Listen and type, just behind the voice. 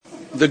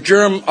The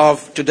germ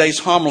of today's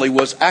homily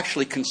was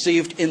actually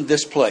conceived in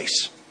this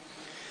place,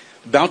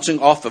 bouncing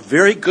off a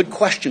very good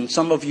question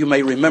some of you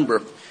may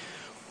remember.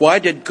 Why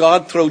did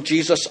God throw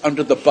Jesus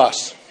under the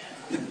bus?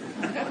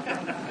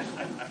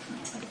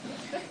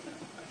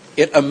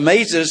 It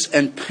amazes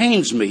and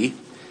pains me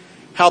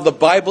how the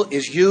Bible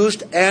is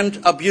used and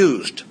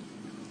abused,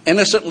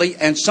 innocently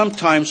and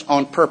sometimes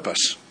on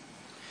purpose.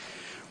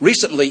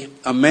 Recently,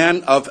 a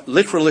man of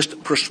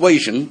literalist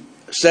persuasion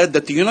said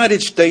that the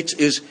United States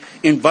is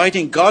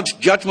inviting God's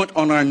judgment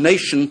on our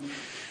nation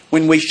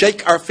when we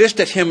shake our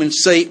fist at him and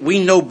say,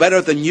 we know better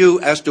than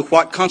you as to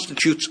what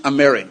constitutes a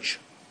marriage.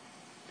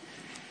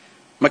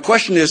 My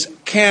question is,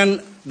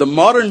 can the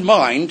modern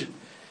mind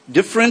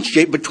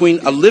differentiate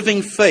between a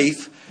living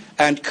faith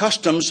and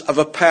customs of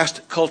a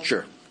past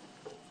culture?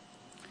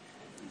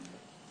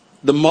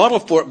 The model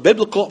for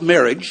biblical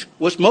marriage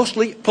was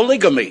mostly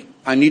polygamy,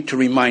 I need to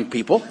remind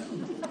people.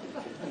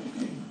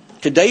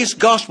 Today's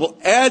gospel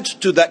adds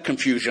to that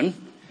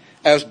confusion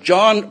as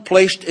John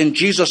placed in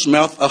Jesus'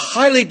 mouth a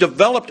highly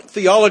developed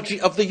theology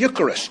of the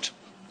Eucharist.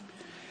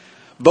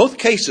 Both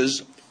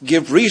cases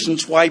give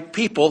reasons why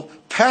people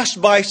pass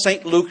by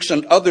St. Luke's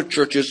and other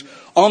churches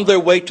on their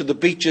way to the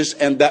beaches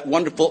and that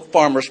wonderful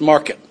farmer's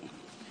market.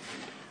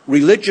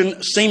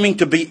 Religion seeming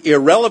to be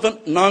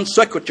irrelevant non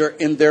sequitur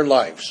in their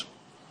lives,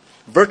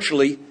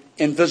 virtually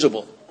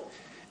invisible.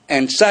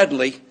 And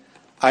sadly,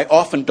 I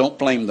often don't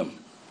blame them.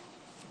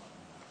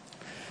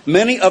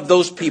 Many of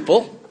those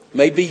people,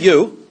 maybe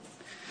you,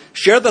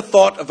 share the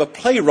thought of a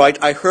playwright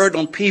I heard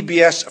on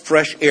PBS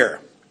Fresh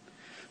Air,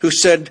 who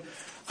said,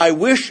 I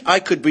wish I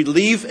could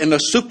believe in a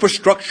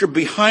superstructure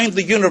behind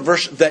the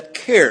universe that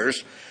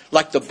cares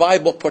like the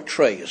Bible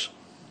portrays.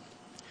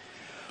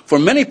 For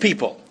many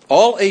people,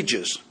 all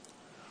ages,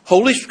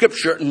 Holy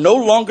Scripture no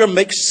longer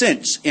makes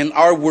sense in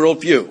our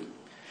worldview,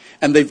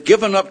 and they've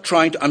given up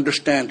trying to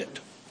understand it.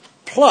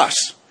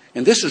 Plus,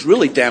 and this is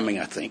really damning,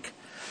 I think,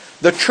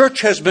 the church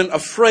has been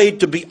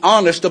afraid to be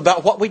honest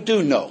about what we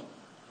do know.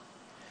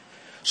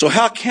 So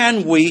how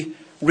can we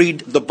read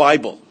the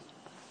Bible?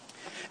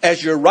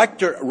 As your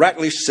writer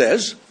rightly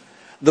says,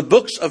 the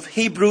books of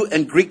Hebrew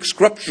and Greek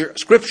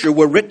scripture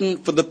were written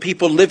for the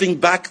people living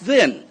back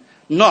then,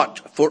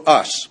 not for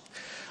us.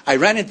 I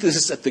ran into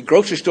this at the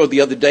grocery store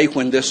the other day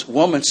when this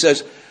woman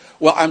says,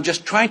 well, I'm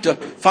just trying to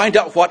find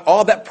out what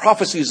all that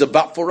prophecy is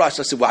about for us.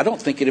 I said, well, I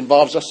don't think it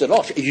involves us at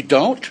all. You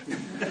don't?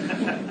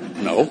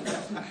 No.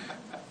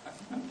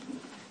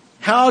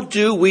 How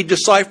do we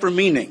decipher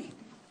meaning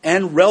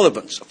and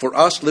relevance for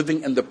us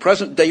living in the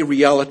present-day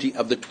reality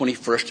of the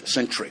 21st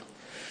century?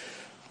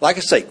 Like I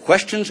say,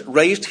 questions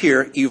raised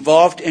here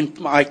evolved in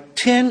my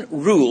 10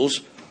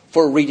 rules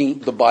for reading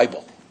the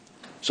Bible.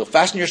 So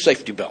fasten your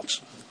safety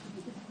belts.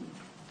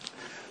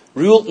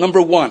 Rule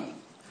number 1,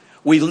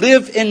 we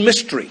live in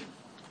mystery.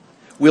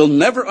 We'll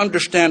never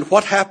understand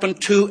what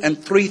happened 2,000 and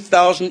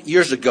 3,000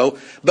 years ago,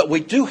 but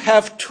we do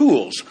have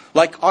tools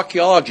like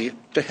archaeology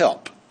to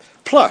help.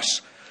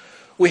 Plus,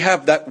 we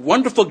have that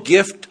wonderful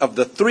gift of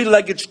the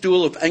three-legged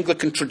stool of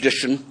Anglican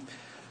tradition,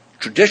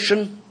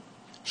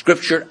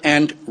 Scripture,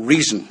 and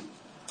reason.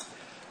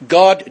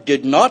 God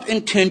did not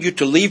intend you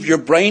to leave your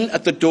brain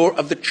at the door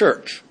of the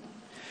church,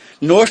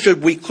 nor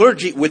should we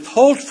clergy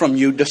withhold from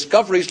you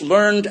discoveries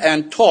learned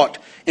and taught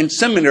in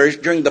seminaries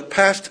during the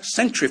past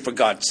century, for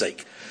God's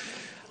sake.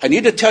 I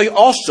need to tell you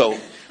also,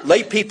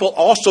 lay people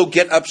also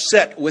get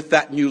upset with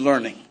that new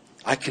learning.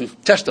 I can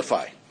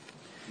testify.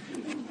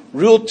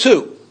 Rule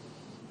 2.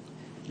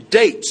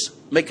 Dates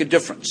make a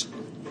difference.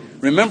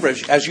 Remember,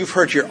 as you've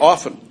heard here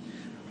often,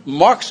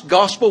 Mark's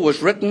gospel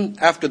was written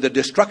after the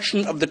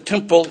destruction of the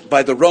temple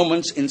by the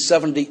Romans in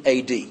 70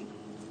 AD.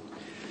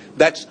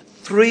 That's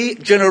 3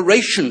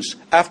 generations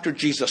after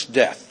Jesus'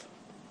 death.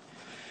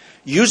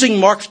 Using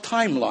Mark's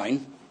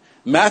timeline,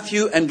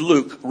 Matthew and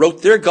Luke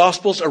wrote their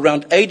gospels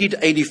around 80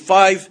 to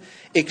 85,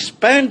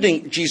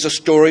 expanding Jesus'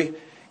 story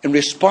in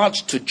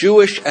response to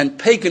Jewish and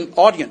pagan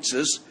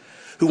audiences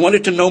who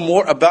wanted to know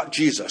more about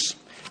Jesus,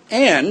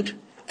 and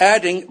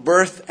adding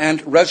birth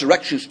and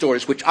resurrection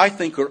stories, which I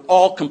think are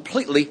all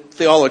completely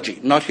theology,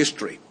 not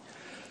history.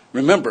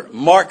 Remember,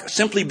 Mark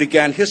simply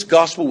began his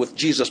gospel with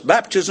Jesus'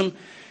 baptism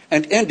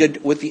and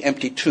ended with the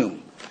empty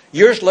tomb.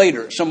 Years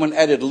later, someone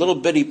added little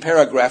bitty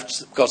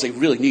paragraphs because they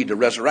really need a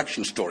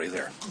resurrection story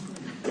there.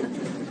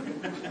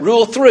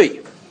 Rule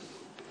 3.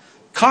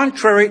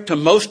 Contrary to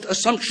most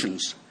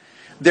assumptions,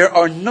 there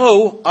are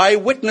no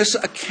eyewitness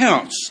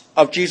accounts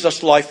of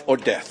Jesus' life or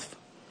death,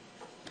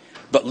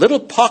 but little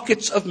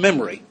pockets of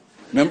memory.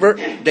 Remember,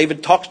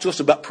 David talks to us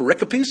about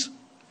pericopes?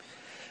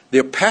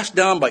 They're passed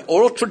down by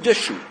oral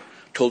tradition,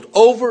 told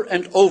over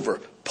and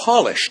over,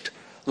 polished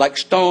like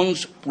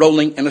stones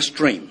rolling in a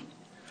stream.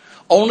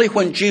 Only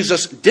when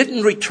Jesus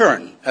didn't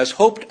return, as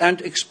hoped and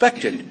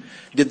expected,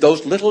 did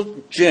those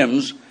little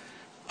gems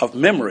of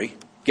memory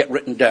get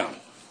written down.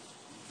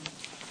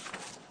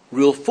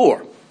 Rule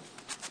 4.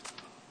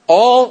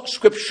 All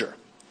Scripture,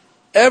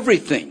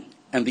 everything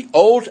in the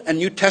Old and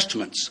New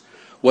Testaments,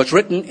 was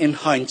written in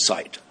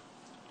hindsight.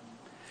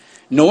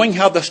 Knowing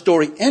how the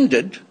story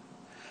ended,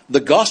 The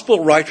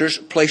gospel writers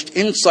placed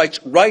insights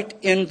right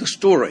in the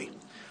story,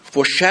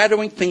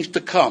 foreshadowing things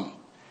to come,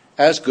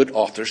 as good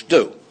authors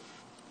do.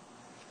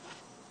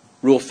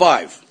 Rule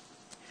 5.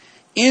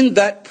 In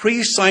that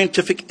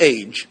pre-scientific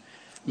age,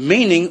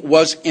 meaning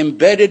was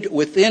embedded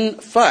within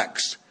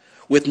facts,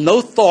 with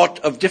no thought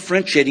of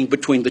differentiating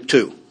between the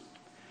two.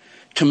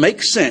 To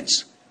make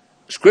sense,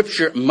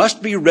 Scripture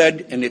must be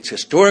read in its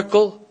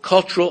historical,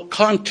 cultural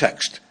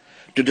context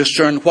to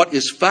discern what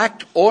is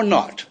fact or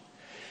not,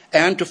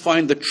 and to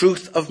find the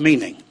truth of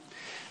meaning.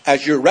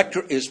 As your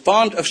rector is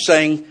fond of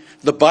saying,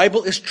 the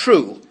Bible is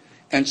true,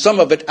 and some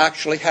of it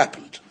actually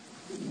happened.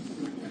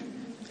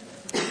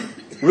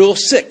 Rule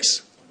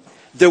 6.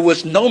 There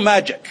was no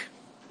magic.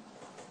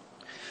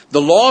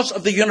 The laws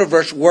of the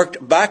universe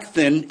worked back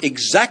then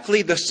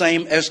exactly the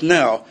same as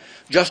now,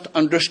 just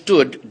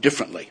understood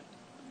differently.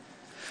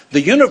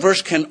 The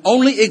universe can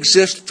only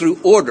exist through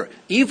order.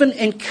 Even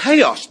in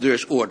chaos,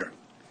 there's order.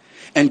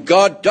 And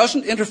God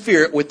doesn't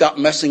interfere without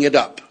messing it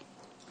up.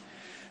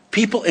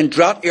 People in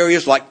drought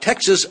areas like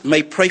Texas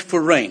may pray for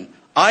rain.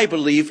 I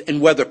believe in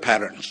weather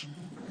patterns.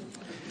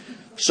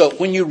 So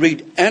when you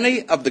read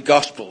any of the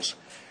Gospels,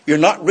 you're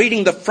not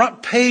reading the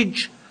front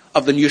page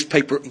of the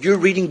newspaper, you're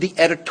reading the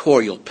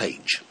editorial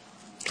page.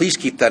 Please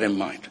keep that in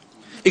mind.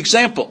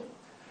 Example,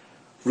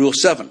 Rule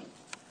 7.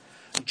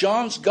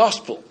 John's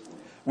Gospel,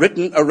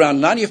 written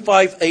around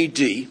 95 AD,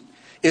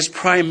 is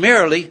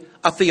primarily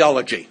a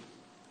theology.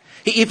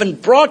 He even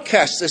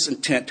broadcasts this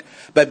intent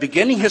by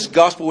beginning his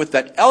Gospel with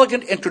that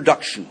elegant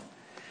introduction.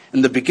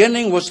 In the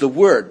beginning was the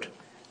Word,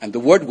 and the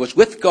Word was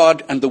with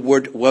God, and the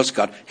Word was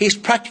God. He's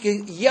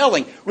practically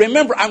yelling,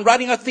 remember, I'm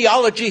writing a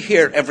theology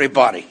here,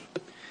 everybody.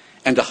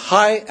 And a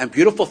high and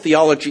beautiful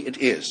theology it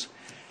is,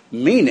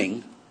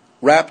 meaning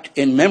wrapped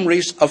in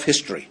memories of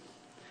history.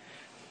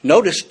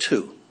 Notice,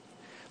 too,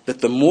 that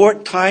the more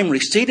time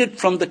receded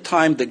from the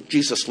time that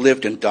Jesus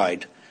lived and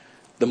died,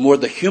 the more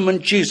the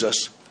human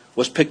Jesus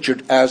was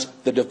pictured as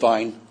the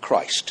divine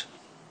Christ.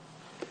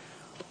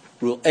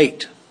 Rule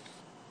 8.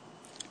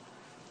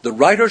 The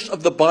writers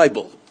of the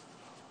Bible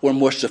were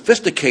more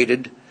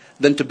sophisticated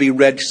than to be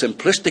read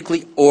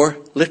simplistically or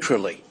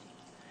literally,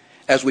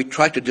 as we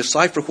try to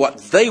decipher what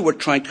they were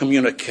trying to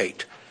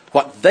communicate,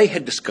 what they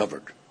had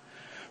discovered,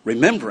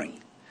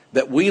 remembering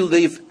that we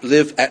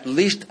live at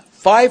least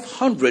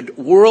 500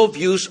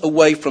 worldviews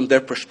away from their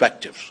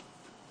perspectives.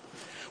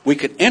 We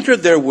can enter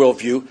their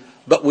worldview,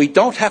 but we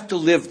don't have to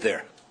live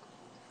there.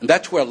 And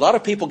that's where a lot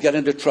of people get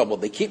into trouble.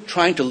 They keep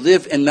trying to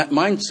live in that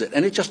mindset,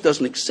 and it just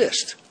doesn't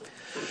exist.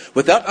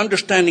 Without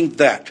understanding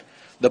that,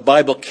 the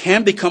Bible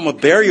can become a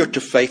barrier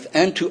to faith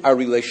and to our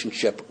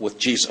relationship with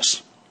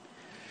Jesus.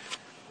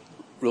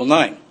 Rule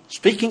 9.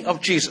 Speaking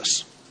of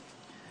Jesus,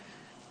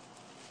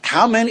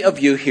 how many of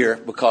you here,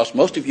 because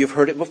most of you have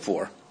heard it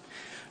before,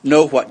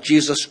 know what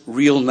Jesus'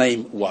 real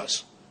name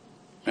was?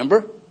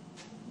 Remember?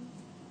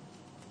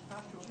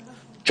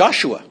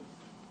 Joshua.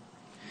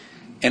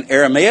 In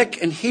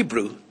Aramaic and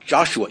Hebrew,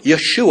 Joshua,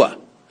 Yeshua,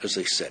 as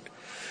they said,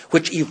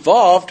 which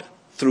evolved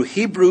through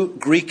Hebrew,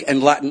 Greek,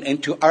 and Latin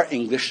into our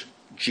English,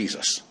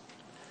 Jesus.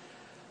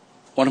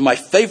 One of my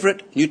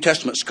favorite New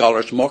Testament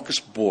scholars, Marcus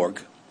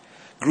Borg,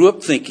 grew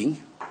up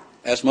thinking,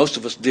 as most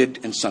of us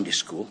did in Sunday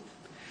school,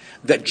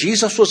 that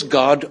Jesus was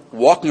God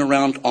walking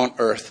around on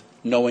earth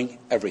knowing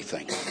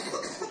everything.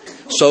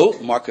 So,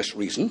 Marcus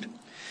reasoned,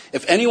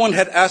 if anyone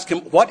had asked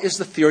him, what is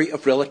the theory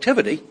of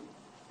relativity?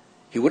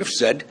 He would have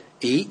said,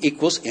 E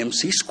equals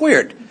mc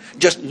squared.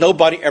 Just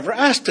nobody ever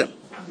asked him.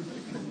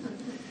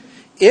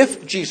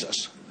 If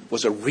Jesus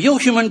was a real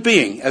human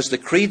being, as the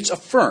creeds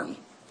affirm,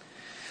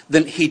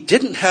 then he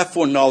didn't have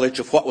foreknowledge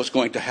of what was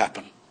going to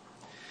happen.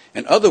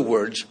 In other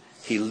words,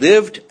 he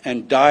lived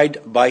and died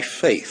by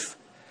faith.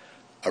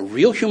 A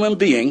real human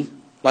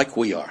being like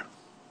we are.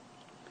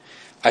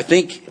 I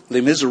think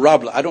Les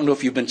Miserables, I don't know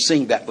if you've been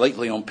seeing that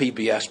lately on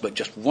PBS, but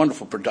just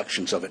wonderful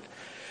productions of it.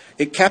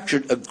 It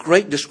captured a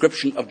great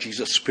description of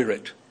Jesus'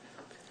 spirit.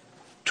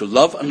 To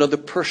love another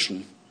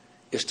person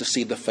is to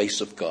see the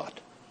face of God.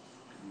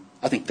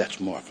 I think that's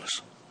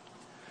marvelous.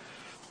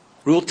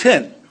 Rule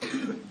 10.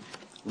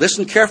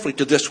 Listen carefully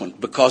to this one,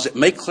 because it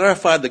may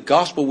clarify the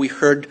gospel we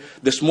heard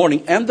this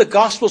morning and the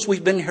gospels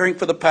we've been hearing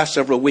for the past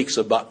several weeks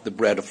about the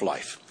bread of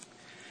life.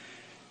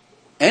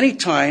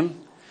 Anytime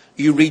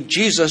you read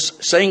Jesus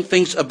saying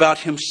things about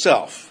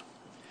himself,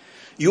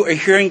 you are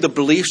hearing the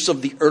beliefs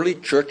of the early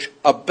church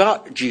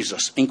about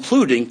Jesus,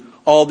 including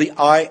all the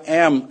I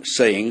am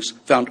sayings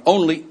found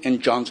only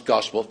in John's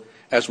gospel,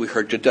 as we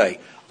heard today.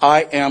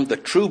 I am the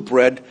true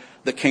bread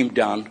that came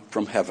down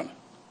from heaven.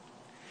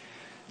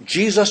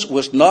 Jesus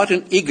was not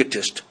an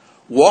egotist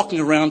walking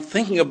around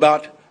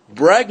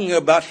bragging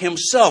about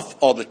himself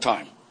all the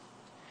time.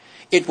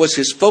 It was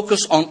his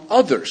focus on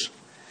others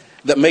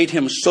that made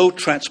him so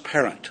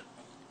transparent.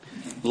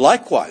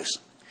 Likewise,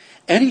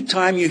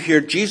 anytime you hear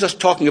Jesus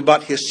talking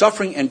about his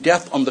suffering and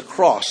death on the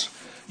cross,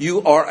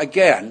 you are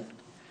again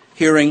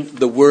hearing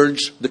the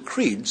words, the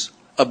creeds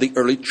of the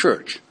early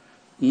church,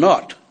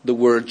 not the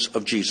words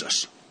of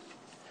Jesus.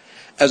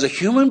 As a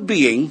human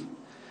being,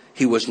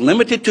 He was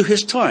limited to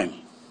his time.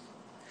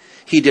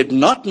 He did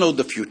not know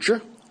the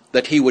future,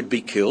 that he would be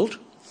killed,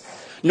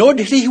 nor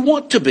did he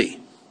want to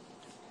be.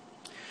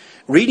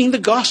 Reading the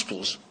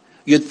Gospels,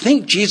 you'd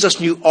think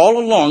Jesus knew all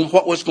along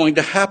what was going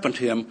to happen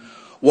to him,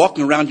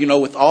 walking around,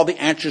 with all the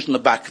answers in the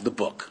back of the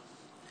book,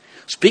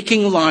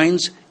 speaking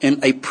lines in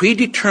a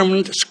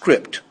predetermined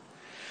script,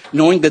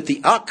 knowing that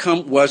the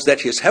outcome was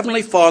that his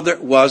heavenly Father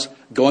was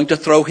going to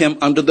throw him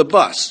under the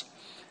bus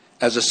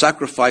as a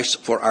sacrifice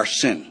for our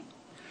sin.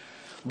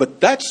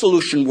 But that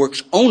solution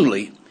works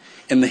only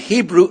in the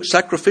Hebrew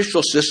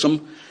sacrificial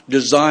system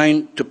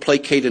designed to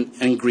placate an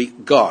angry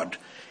God,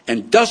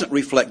 and doesn't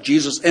reflect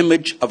Jesus'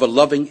 image of a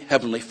loving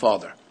heavenly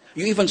Father.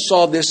 You even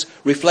saw this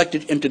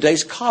reflected in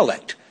today's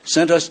collect,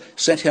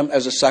 sent him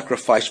as a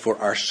sacrifice for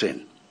our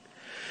sin.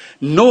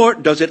 Nor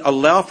does it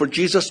allow for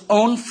Jesus'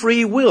 own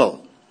free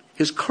will,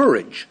 his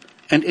courage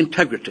and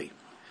integrity,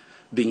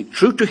 being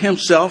true to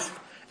himself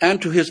and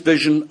to his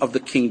vision of the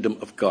kingdom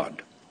of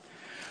God.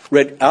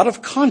 Read out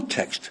of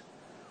context,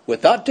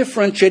 without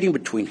differentiating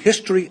between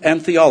history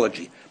and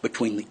theology,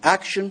 between the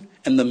action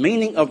and the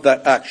meaning of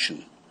that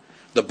action,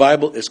 the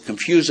Bible is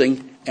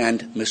confusing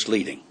and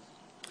misleading.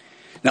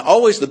 Now,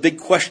 always the big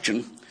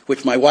question,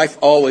 which my wife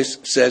always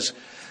says,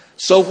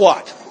 so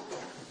what?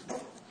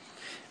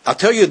 I'll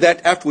tell you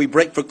that after we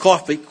break for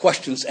coffee,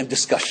 questions and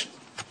discussion.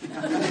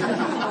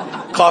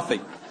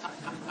 Coffee.